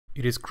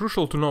It is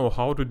crucial to know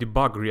how to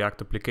debug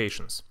React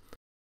applications.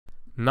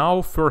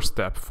 Now, first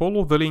step,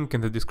 follow the link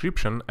in the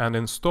description and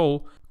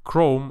install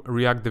Chrome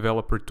React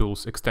Developer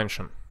Tools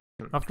extension.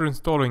 After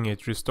installing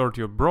it, restart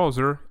your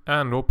browser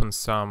and open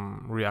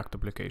some React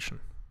application.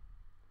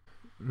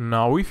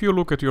 Now, if you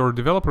look at your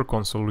developer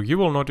console, you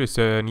will notice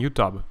a new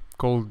tab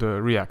called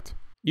React.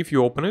 If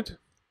you open it,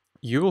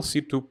 you will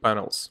see two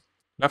panels.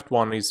 Left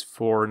one is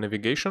for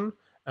navigation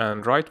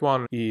and right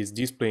one is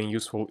displaying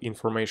useful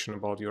information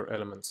about your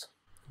elements.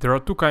 There are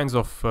two kinds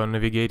of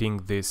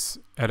navigating this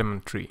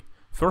element tree.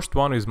 First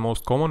one is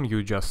most common,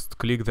 you just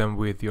click them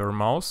with your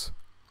mouse,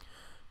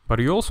 but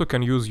you also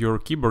can use your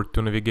keyboard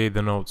to navigate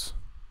the nodes.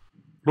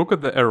 Look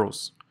at the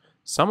arrows.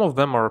 Some of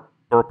them are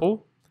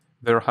purple.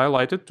 They're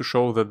highlighted to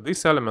show that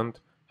this element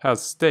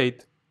has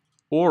state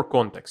or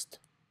context.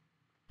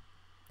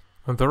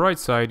 On the right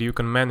side you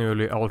can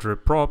manually alter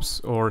props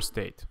or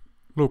state.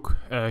 Look,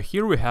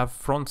 here we have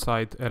front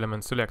side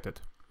element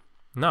selected.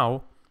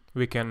 Now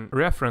we can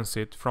reference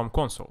it from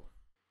console.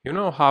 You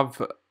now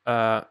have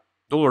a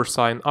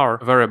 $R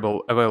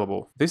variable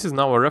available. This is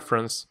now a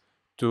reference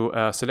to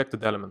a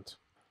selected element.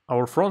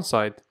 Our front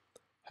side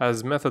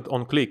has method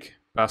onClick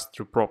passed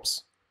through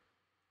props,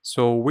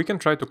 so we can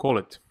try to call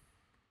it.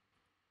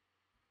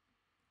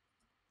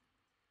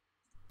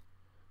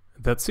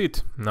 That's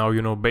it. Now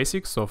you know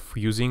basics of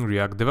using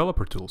React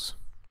Developer Tools.